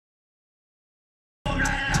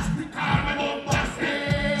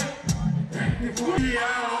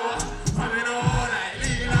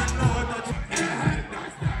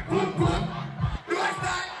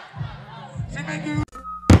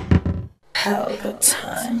Pelpa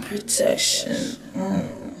time protection. Who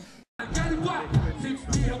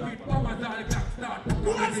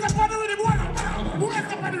else the funny with him? Who else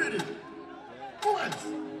the funny with him? Who else?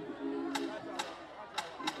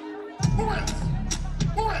 Who else?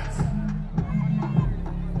 Who else?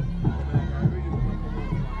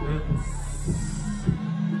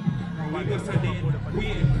 We go Sunday.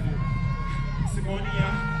 Simonia.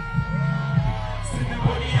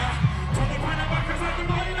 Simonia. Tony Panabacas at the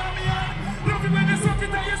morning on me. Love it when you suck it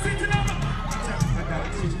and you're sitting on.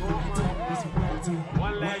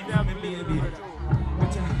 One leg down, baby.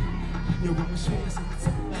 You want to show you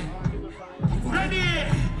something? Ready?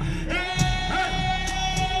 Hey!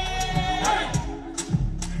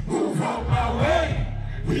 Move out my way.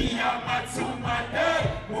 We are Matsuma Day.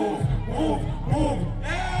 Move, move, move.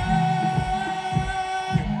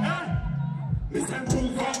 Listen,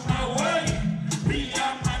 move out my way. We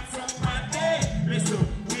are Matsuma Day. Listen,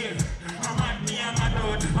 wait. I'm at me, I'm at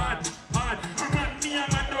out. Hard. I'm at me,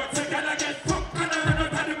 I'm at out. So gotta get fucked and I run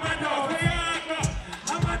out of the mad out.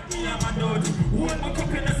 I'm at me, I'm at out. One more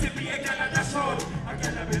cup in the city, a girl at the show. A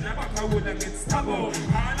girl at the back, I would get stabbed.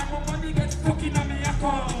 And I'm money get fucking on me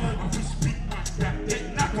account. I wish big man that get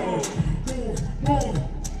knocked out. Move.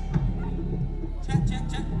 Check.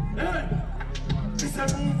 Hey, this a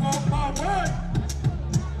move out my way.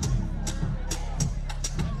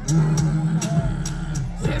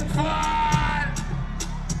 Simple.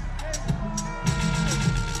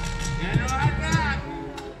 You know what that?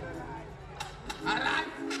 I like.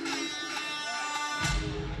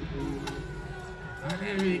 And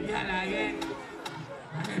then we got again.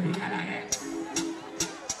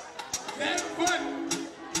 Simple.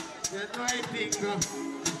 You know I think of.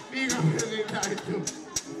 Big up the title.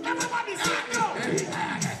 Everybody sing now.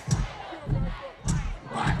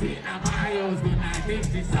 What in my house when I think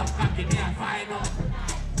this up back in here final.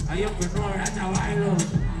 I used to know RAHJAH WILD.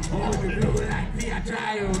 Oh, we blue like me, I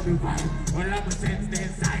try out Dubai. All of my sense they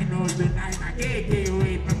sign out the night. I can't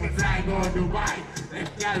wait for me fly go Dubai.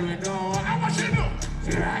 Left girl we know how much she do.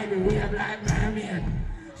 She ride the wave like mermaid.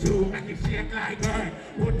 She make it shake like her.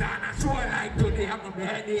 Put on a show like today I'm a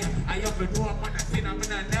birthday. I used to know I'm on a sin, I'm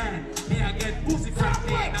in a nerd. Me I get pussy from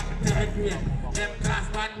me and I'm a third grade. Them class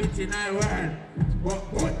one bitch in our world. But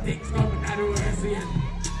good things coming out of the worst way.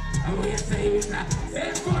 And we say it's a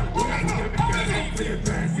same good. We are going to make a same for the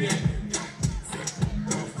first year.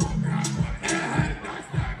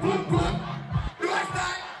 Good. Do I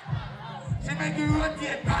start? She make you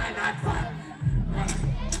rotate by that fun.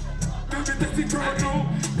 Now me test it right now.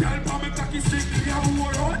 Girl, for me cocky stick, she a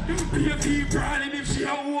hold on. Baby crawling if she a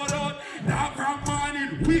hold on. Now from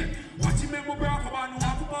morning, wait. Watch him make my brother come on. Want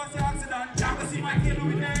to pass the accident. Can't go see my kid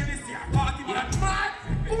with her in this year. Party with a man.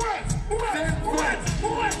 Who else?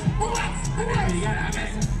 And then we gotta get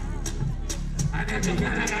it.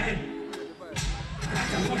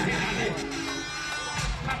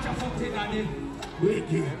 Catch a foot on it.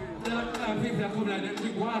 Wicked. People come like them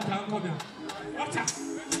drink water and come here. Watch out.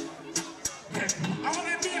 I want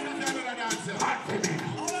to be able to do a dancer. Hot to me.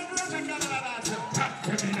 I want to do a dancer. Hot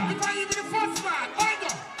to me now. If I even the first man, I go.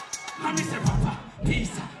 I'm Mr. Papa.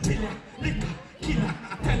 Pizza, Villa, Liquor, Killer,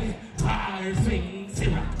 Telly, Fire, Swing,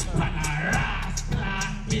 Syrup, Panara, Splat,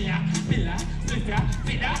 Villa, Splitter,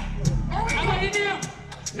 Vida. I'm ready to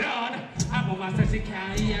Lord, I'm over so she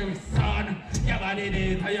can't hear his son. Your body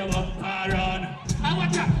did how your bumper run. I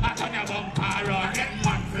want you, I turn your bumper run. Get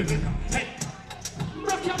man for me. Hey,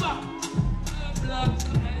 rock your back.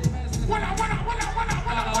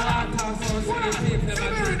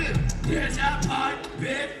 There's a pot,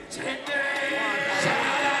 bitch, in there.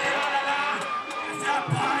 There's a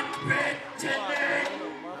pot, bitch, in there.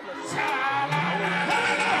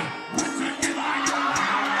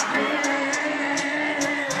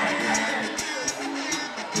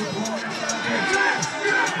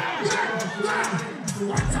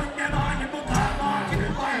 What's on your mind? What's on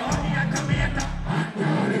your mind?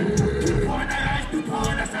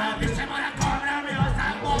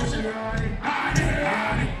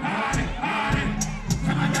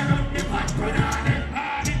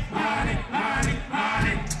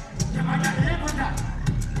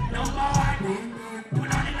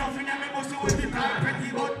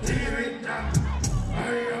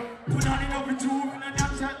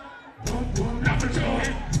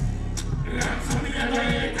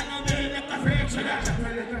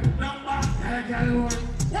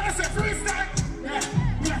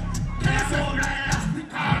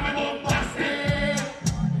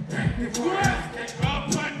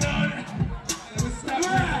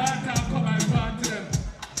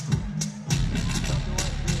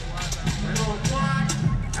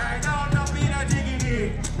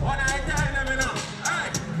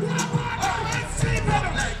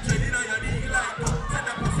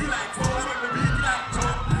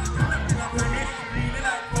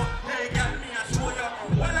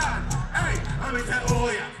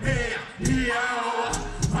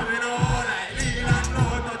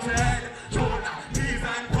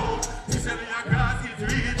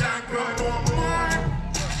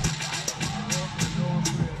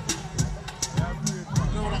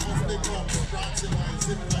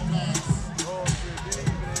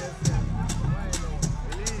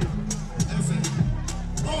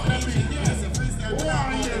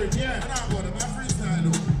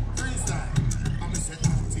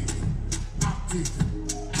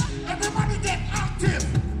 Everybody get active!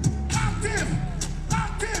 Active!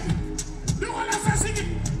 Active! You wanna say sing it?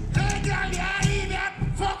 Hey girl, you hear that?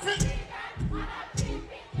 Fuck it!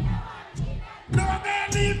 No man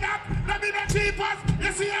leave that! Let me the cheapers!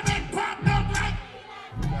 You see a big pop dog like?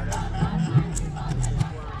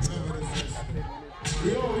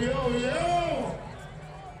 Yo, yo, yo!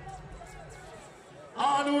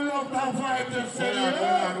 All who love that vibe, just say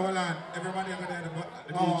hold on. Everybody over there at the beach.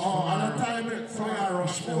 Oh, on the time it, so I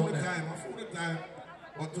rush for the time.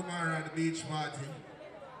 But tomorrow at the beach party,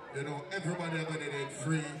 you know, everybody over there is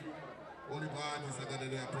free. Only parties are going to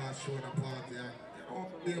do a pass show and a party. You know,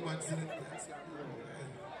 be about seeing it.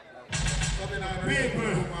 Coming on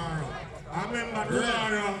people tomorrow. I remember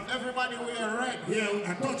tomorrow. Everybody wear red.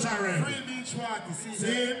 Yeah, a touch of red. Free beach party.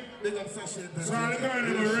 See? Big up session. So all the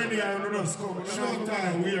girls are ready. I don't know. Just come.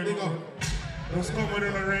 Showtime. Weird. Just come when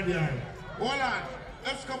they're ready. Hold on.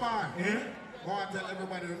 Let's come on. Yeah? I want to tell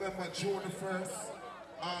everybody, remember June the 1st,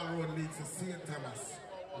 all road leads to St. Thomas.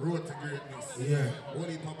 Road to greatness. Yeah.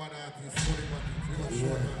 Holy Papa artists, holy Patrick. We don't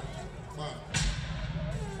show them. Man.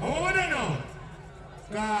 I want to know.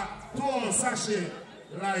 Because Paul Sachet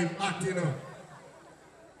live at, you know.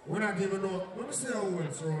 We're not even know. Let me see how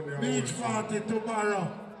it's around there. Beach party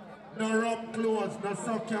tomorrow. No rum clothes, no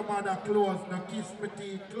suck your mother clothes, no kiss me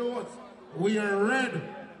teeth clothes. We are ready.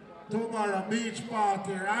 Tomorrow beach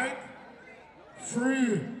party, right?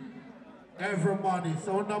 Free. Everybody.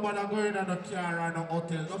 So nobody going on a car or no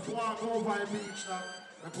hotel. Just walk over the beach now.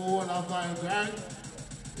 Go all the vibe, right?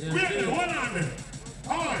 Yeah, wait, hold on there.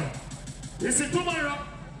 Alright. You see tomorrow?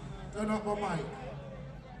 Turn up my mic.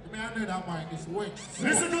 You may know that mic is wet.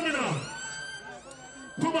 Listen to me now.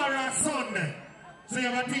 Tomorrow is Sunday. So you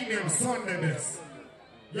have a thing named Sunday best.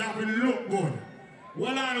 You have to look good.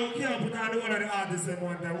 Well, I don't care put on the one of the artists at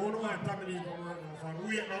one time. We don't want family to come around and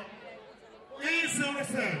wait now. You see what I'm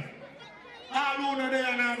saying? All who are there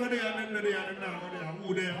and now go there and then there and now go there.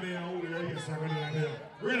 Who there, yes, I go there.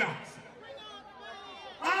 Relax.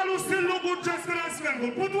 All who still look good just for that smell,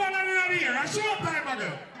 put one on the ear. A short time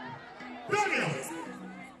ago. Done you.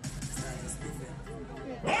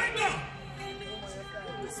 Right now.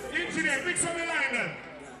 Engineer, fix on the line then.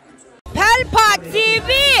 Pelpa TV!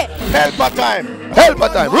 Pelpa time! Pelpa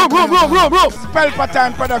time! Room! Pelpa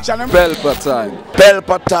time production! Pelpa time!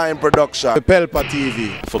 Pelpa time production! Pelpa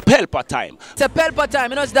TV! For Pelpa time! It's a Pelpa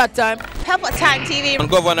time, you know it's that time? Pelpa time TV! I'm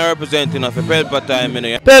governor representing of Pelpa time, you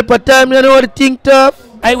know. Pelpa time, you know what I think tough?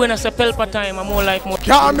 I when I say Pelpa time, I'm more like more.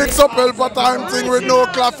 Can't mix up Pelpa time thing with no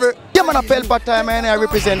coffee. Yeah, man, a Pelpa time, and I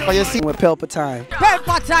represent for you. See, with Pelpa time.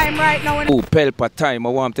 Pelpa time right now. Oh, Pelpa time, I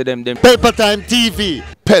want to them. Pelpa time TV.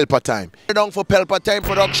 Pelpa time. You're down for Pelpa time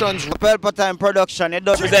productions. Pelpa time production. It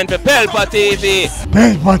does Present for Pelpa TV.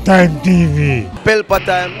 Pelpa time TV. Pelpa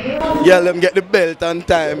time. Yeah, let them get the belt on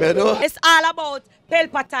time, you know. It's all about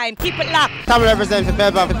Pelpa time. Keep it locked. Come represent for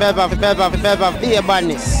Pelpa, be a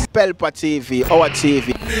badness. Pelpa TV, our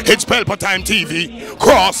TV. It's Pelpa time TV.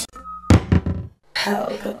 Cross.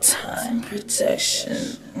 Pelpa time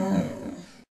protection.